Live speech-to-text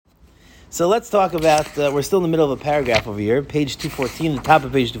So let's talk about, we're still in the middle of a paragraph over here, page 214, the top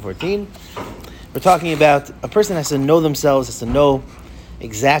of page 214. We're talking about a person has to know themselves, has to know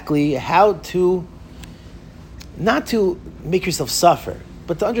exactly how to, not to make yourself suffer,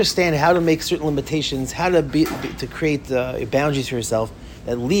 but to understand how to make certain limitations, how to create boundaries for yourself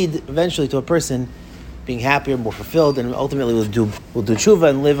that lead eventually to a person being happier, more fulfilled, and ultimately will do tshuva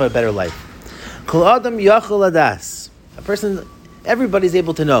and live a better life. Kol adam yachol adas. A person, everybody's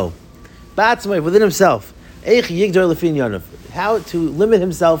able to know. Within himself, how to limit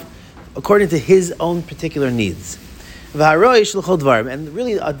himself according to his own particular needs. And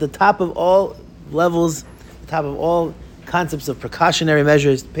really at the top of all levels, the top of all concepts of precautionary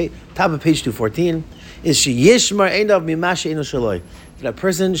measures, top of page 214, is that a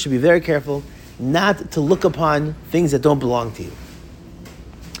person should be very careful not to look upon things that don't belong to you.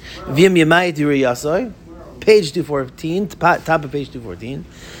 Page 214, top of page 214.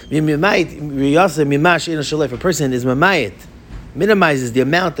 If a person is mamayit, minimizes the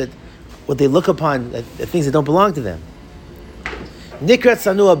amount that what they look upon, the things that don't belong to them. Nikrat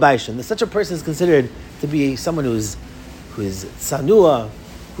sanua baishan. Such a person is considered to be someone who is sanua,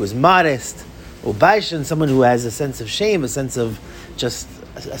 who is modest, or baishan, someone who has a sense of shame, a sense of just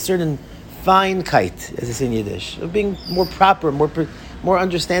a certain fine kite, as it's in Yiddish, of being more proper, more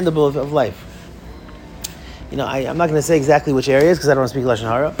understandable of life. You know, I'm not going to say exactly which areas because I don't want to speak Lashon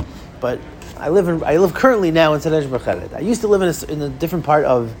Hara, but I live currently now in Tzadej B'Chelet. I used to live in a different part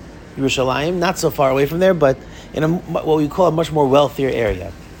of Yerushalayim, not so far away from there, but in what we call a much more wealthier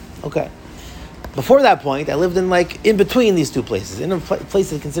area. Okay. Before that point, I lived in between these two places, in a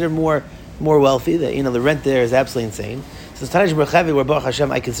place that's considered more wealthy. That the rent there is absolutely insane. So Tzadej B'Chelet, where Baruch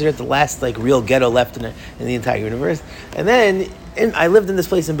Hashem, I consider it the last real ghetto left in the entire universe. And then I lived in this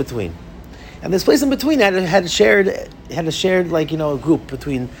place in between. And this place in between had a shared a group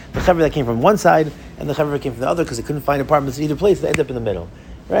between the chaver that came from one side and the chaver that came from the other because they couldn't find apartments in either place. They ended up in the middle,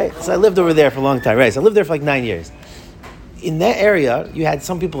 right? So I lived over there for a long time, right? So I lived there for 9 years. In that area, you had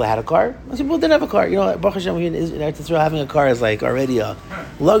some people that had a car. Some people didn't have a car. Baruch Hashem, in Eretz Yisrael, having a car is already a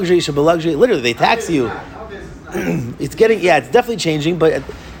luxury. Should be luxury. Literally, they tax you. It's definitely changing. But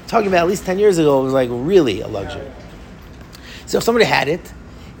talking about at least 10 years ago, it was really a luxury. So if somebody had it.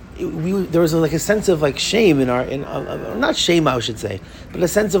 There was a sense of shame not shame I should say, but a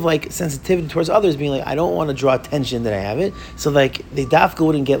sense of sensitivity towards others, being I don't want to draw attention that I have it. So they dafka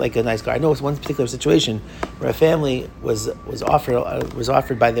wouldn't get a nice car. I know it was one particular situation where a family was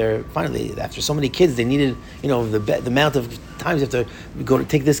offered by their, finally after so many kids they needed the amount of times you have to go to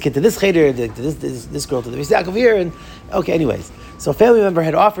take this kid to this cheder, this girl to the Visdak over here, and okay, anyways, so a family member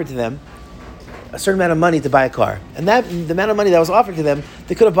had offered to them a certain amount of money to buy a car. And the amount of money that was offered to them,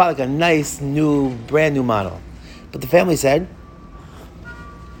 they could have bought a nice, brand new model. But the family said,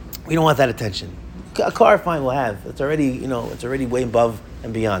 we don't want that attention. A car, fine, we'll have. It's already, it's already way above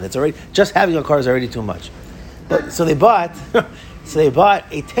and beyond. It's already, just having a car is already too much. So they bought a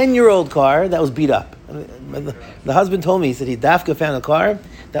 10-year-old car that was beat up. The husband told me, he said he dafka found a car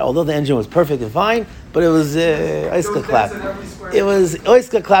that although the engine was perfect and fine, but it was oiska clap. It was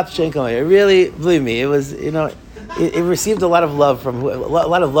oiska clap shenko. It really, believe me, it was, it received a lot of love a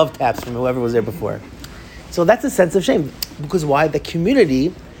lot of love taps from whoever was there before. So that's a sense of shame. Because why? The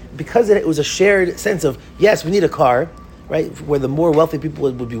community, because it was a shared sense of, yes, we need a car, right? Where the more wealthy people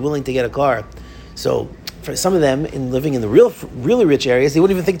would be willing to get a car. So for some of them, in living in the really rich areas, they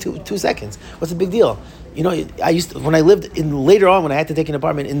wouldn't even think two seconds. What's the big deal? When I lived later on, when I had to take an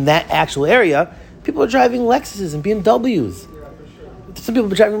apartment in that actual area, people were driving Lexuses and BMWs. Some people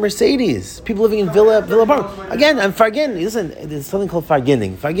were driving Mercedes. People living in villa apartments. Again, I'm fargin. Listen, there's something called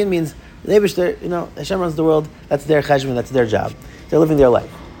farginning. Fargin means Hashem runs the world. That's their cheshbon. That's their job. They're living their life.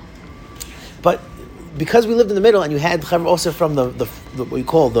 But because we lived in the middle, and you had chaver also from the what we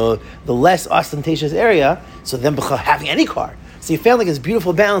call the less ostentatious area, so then having any car. So you found this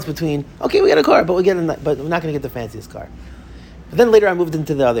beautiful balance between, okay, we got a car, but we're not going to get the fanciest car. But then later I moved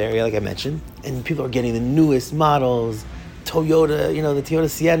into the other area, like I mentioned, and people are getting the newest models, Toyota, the Toyota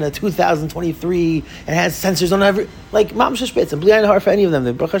Sienna 2023, and it has sensors on every, Mam Shespitz, and Bli Har for any of them.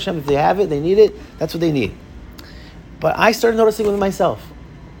 Baruch Hashem, if they have it, they need it, that's what they need. But I started noticing with myself,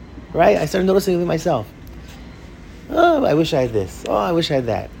 right? Oh, I wish I had this. Oh, I wish I had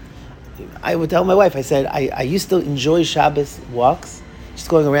that. I would tell my wife, I said, I used to enjoy Shabbos walks, just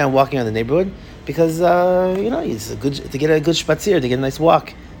going around walking around the neighborhood, because, it's good to get a good spazier, to get a nice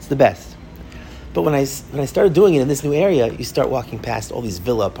walk. It's the best. But when I started doing it in this new area, you start walking past all these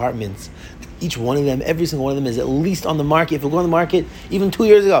villa apartments. Each one of them, every single one of them is at least on the market. If we go on the market, even 2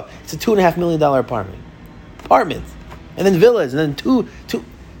 years ago, it's a $2.5 million apartment. And then villas, and then two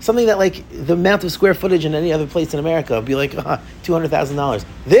Something that like the amount of square footage in any other place in America would be like $200,000.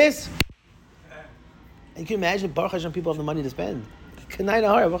 This, and you can imagine, Baruch Hashem, people have the money to spend.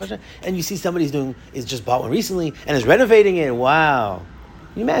 And you see somebody is just bought one recently and is renovating it. Wow.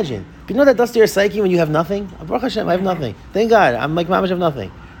 Can you imagine? But you know that does to your psyche when you have nothing? Baruch Hashem, I have nothing. Thank God. I'm like, Mamash, have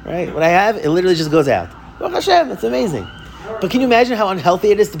nothing. Right? What I have, it literally just goes out. Baruch Hashem, it's amazing. But can you imagine how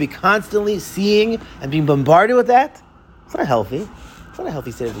unhealthy it is to be constantly seeing and being bombarded with that? It's not healthy. It's not a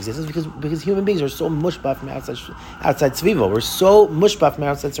healthy state of existence because human beings are so mushbah from outside tzviva. We're so mushbah from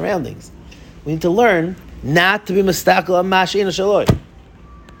outside surroundings. We need to learn not to be mistakel on mashin shaloi.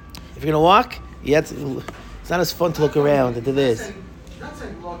 If you're going to walk, it's not as fun to look around and do this.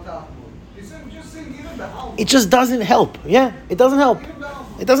 It just doesn't help. Yeah, it doesn't help.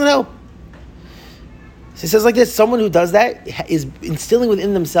 It doesn't help. So he says like this, someone who does that is instilling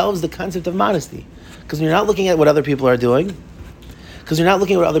within themselves the concept of modesty. Because you're not looking at what other people are doing,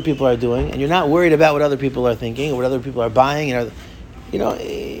 and you're not worried about what other people are thinking or what other people are buying,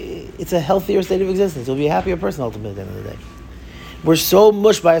 it's a healthier state of existence. You'll be a happier person ultimately at the end of the day. We're so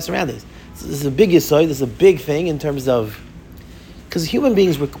mushed by our surroundings. So this is a big yisoid, this is a big thing in terms of, because human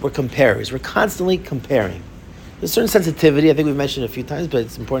beings, we're comparers. We're constantly comparing. There's a certain sensitivity, I think we've mentioned it a few times, but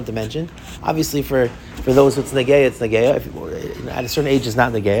it's important to mention. Obviously for those who it's negeya, it's negeya. At a certain age, it's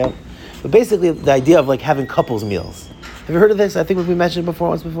not negeya. But basically, the idea of like having couples meals. Have you heard of this? I think we mentioned it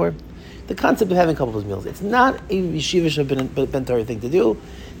once before. The concept of having couples meals. It's not a yeshivish ben Torah thing to do,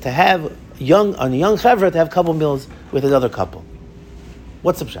 to have a young chevra to have couple meals with another couple.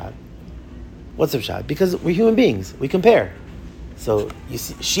 What's the pshat? Because we're human beings. We compare. So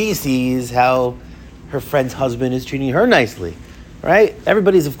she sees how her friend's husband is treating her nicely, right?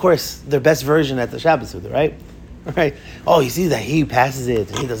 Everybody's, of course, their best version at the Shabbos Suda, right? Right? Oh, you see that he passes it,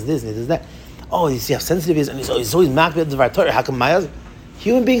 and he does this, and he does that. Oh, you see how sensitive he is, and he's always makbid Dvar Torah. How come my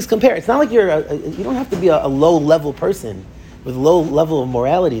human beings compare? It's not like you don't have to be a low-level person with low level of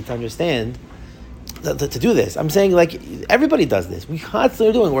morality to understand to do this. I'm saying like everybody does this. We constantly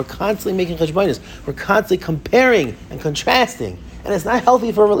are doing. We're constantly making cheshbonos. We're constantly comparing and contrasting, and it's not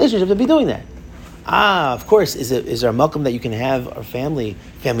healthy for a relationship to be doing that. Of course, is there a malcolm that you can have a family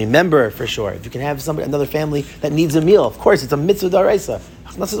member for sure? If you can have another family that needs a meal, of course, it's a mitzvah d'oraisa.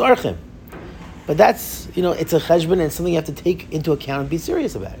 But that's, it's a cheshbon and it's something you have to take into account and be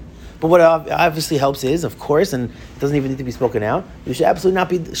serious about it. But what obviously helps is, of course, and it doesn't even need to be spoken out, you should absolutely not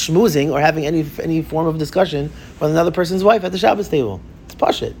be schmoozing or having any form of discussion with another person's wife at the Shabbos table. It's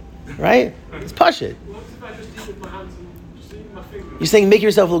pashut, right? It's pashut. What if I just eat with my hands and just eat with my fingers? You're saying make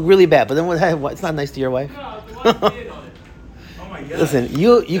yourself look really bad, but then what, it's not nice to your wife? No, the wife's on it. Oh my God. Listen,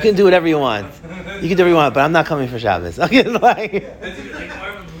 you can do whatever you want. You can do whatever you want, but I'm not coming for Shabbos.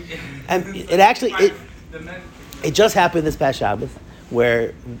 And it actually, it just happened this past Shabbos,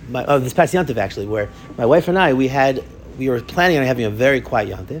 where this past Yontif actually, where my wife and I, we were planning on having a very quiet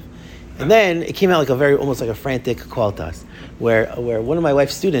Yontif, and then it came out like almost like a frantic call to us, where one of my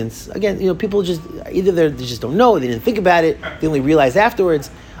wife's students, again, people just, either they just don't know, they didn't think about it, they only realized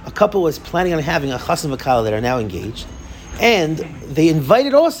afterwards, a couple was planning on having a chassan v'kala that are now engaged, and they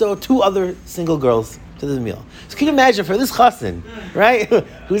invited also 2 other single girls to this meal. So can you imagine for this chassan, right,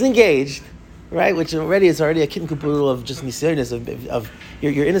 who's engaged, right, which already is already a kitten capoodle of just nisyonis of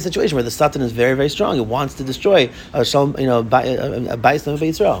you're in a situation where the Satan is very, very strong. It wants to destroy a Bais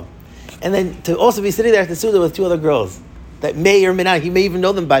Yisrael. And then to also be sitting there at the Suda with 2 other girls that may or may not, he may even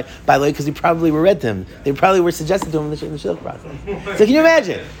know them by the way, because he probably were read to him. They probably were suggested to him in the shidduch process. So can you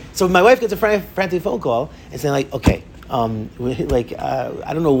imagine? So my wife gets a frantic phone call and saying like, okay, I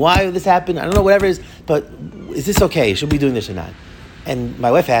don't know why this happened. I don't know whatever it is, but is this okay? Should we be doing this or not? And my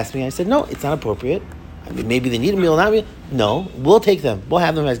wife asked me. I said, no, it's not appropriate. I mean, maybe they need a meal, not a meal. No, we'll take them. We'll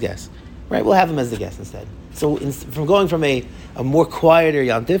have them as guests, right? We'll have them as the guests instead. So from going from a more quieter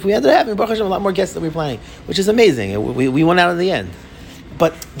Yontif, we ended up having, Baruch Hashem, a lot more guests than we were planning, which is amazing. We won out in the end.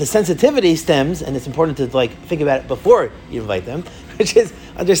 But the sensitivity stems, and it's important to think about it before you invite them, which is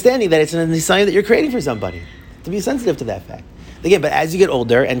understanding that it's a sign that you're creating for somebody. To be sensitive to that fact. Again, but as you get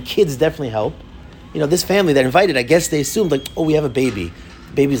older, and kids definitely help, this family that invited, I guess they assumed we have a baby.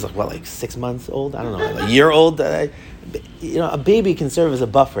 Baby's 6 months old? I don't know, a year old? A baby can serve as a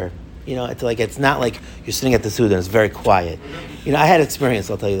buffer. It's not like you're sitting at the Suda and it's very quiet. I had experience,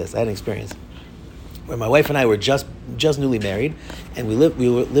 I'll tell you this. I had an experience where my wife and I were just newly married, and we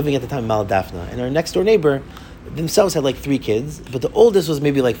were living at the time in Maladafna, and our next door neighbor themselves had 3 kids, but the oldest was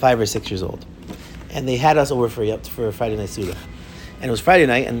maybe 5 or 6 years old. And they had us over for Friday night Suda. And it was Friday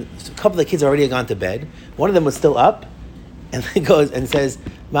night, and a couple of the kids already had gone to bed. One of them was still up, and he goes and says,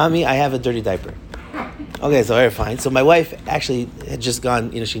 "Mommy, I have a dirty diaper." Okay, so all right, fine. So my wife actually had just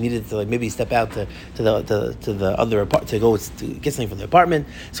gone. She needed to maybe step out to the other to go to get something from the apartment.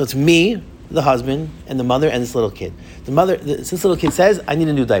 So it's me, the husband, and the mother, and this little kid. This little kid says, "I need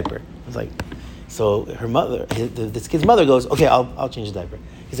a new diaper." I was like, so her mother, this kid's mother goes, "Okay, I'll change the diaper."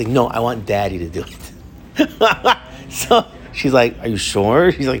 He's like, "No, I want Daddy to do it." So she's like, "Are you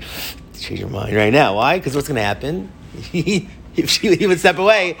sure?" She's like, "Change your mind right now. Why? Because what's going to happen? He would step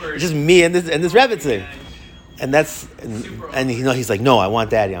away. It's just me and this Rebbitzin." And he's like, "No, I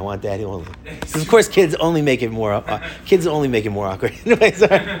want Daddy. I want Daddy only." So of course, kids only make it more awkward. Anyway,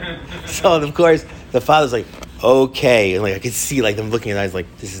 so of course the father's like, "Okay," and I could see them looking in the eyes like,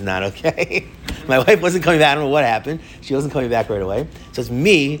 "This is not okay." My wife wasn't coming back. I don't know what happened. She wasn't coming back right away. So it's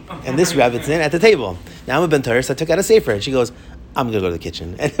me and this Rebbitzin at the table. Now I'm a Ben Torah, so I took out a sefer, and she goes, "I'm gonna go to the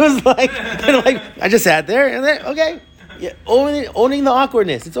kitchen." And it was I just sat there and then okay, yeah, owning the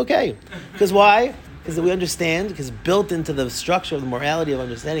awkwardness. It's okay because why? Because we understand, because built into the structure of the morality of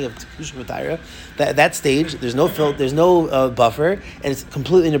understanding of Kedusha B'Torah, that stage, there's no buffer, and it's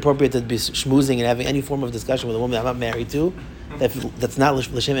completely inappropriate to be schmoozing and having any form of discussion with a woman I'm not married to. That's not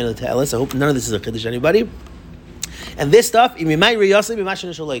l'shem and l'te'elis. I hope none of this is a kiddush to anybody. And this stuff, again, if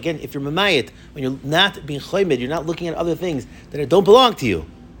you're mamayit, when you're not being choymed, you're not looking at other things that don't belong to you,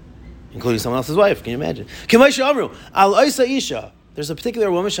 including someone else's wife. Can you imagine? There's a particular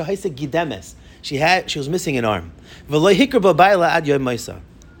woman, Shahaisa Gidemes. She was missing an arm. Right?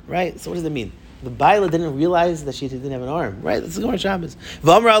 So what does it mean? The Baila didn't realize that she didn't have an arm. Right? That's the Gemara Shabbos.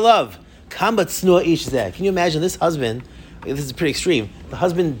 Can you imagine this husband? This is pretty extreme. The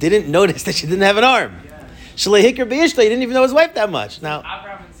husband didn't notice that she didn't have an arm. He didn't even know his wife that much. Now,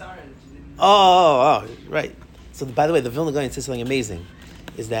 right. So by the way, the Vilna Gaon says something amazing.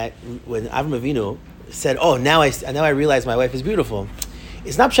 Is that when Avram Avinu said, "Oh, now I realize my wife is beautiful,"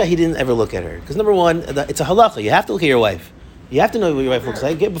 it's not pshat he didn't ever look at her. Because number one, it's a halacha. You have to look at your wife. You have to know what your wife looks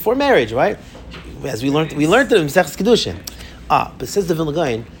like before marriage, right? As we learned it in Mesechus Kedushin. But says the Vilna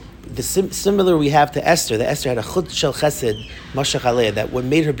Gaon, similar we have to Esther. That Esther had a chut shel chesed mashach aleya. That what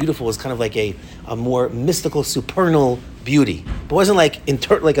made her beautiful was kind of like a more mystical, supernal beauty. But it wasn't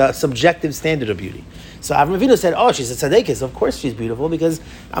like a subjective standard of beauty. So Avram Avinu said, "Oh, she's a tzaddikus. Of course she's beautiful because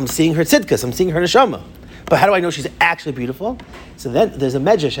I'm seeing her tzidkus. I'm seeing her neshama. But how do I know she's actually beautiful?" So then there's a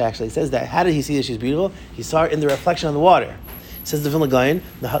medrash actually. It says that how did he see that she's beautiful? He saw her in the reflection on the water. It says the Vilna Gaon,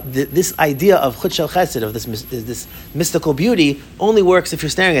 this idea of chut shel chesed, of this mystical beauty, only works if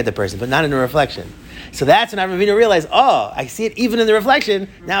you're staring at the person, but not in a reflection. So that's when Avram Avinu realized, "Oh, I see it even in the reflection.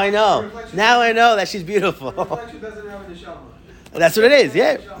 Now I know. Now I know that she's beautiful." Reflection doesn't have a neshama. That's what it is.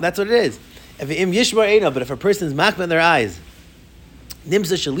 Yeah, that's what it is. But if a person is machmir in their eyes,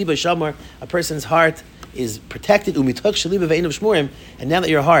 nimsa shaliba shamar, a person's heart is protected. Umitok shaliba ve'einav shmurim, and now that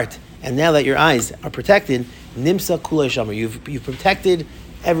your heart and now that your eyes are protected, nimsa kulay shamar. You've protected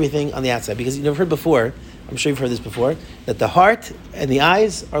everything on the outside, because you've never heard before. I'm sure you've heard this before, that the heart and the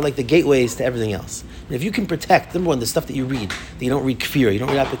eyes are like the gateways to everything else. And if you can protect, number one, the stuff that you read, that you don't read kfir, you don't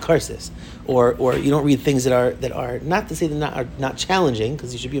read apikoursis, or you don't read things that are not to say they're not challenging,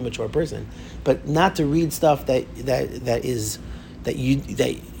 because you should be a mature person, but not to read stuff that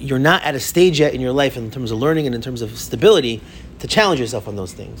you're not at a stage yet in your life in terms of learning and in terms of stability to challenge yourself on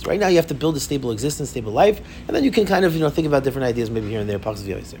those things. Right now you have to build a stable existence, stable life, and then you can kind of think about different ideas maybe here and there,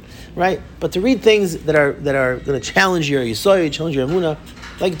 right? But to read things that are going to challenge your yisoy, challenge your emunah,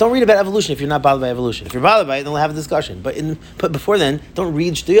 like don't read about evolution if you're not bothered by evolution. If you're bothered by it, then we'll have a discussion. But before then, don't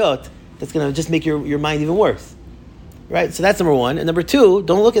read shtuyot that's going to just make your mind even worse. Right? So that's number one. And number two,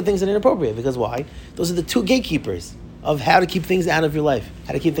 don't look at things that are inappropriate, because why? Those are the two gatekeepers of how to keep things out of your life.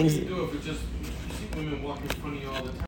 How to keep things... What do you do if it's just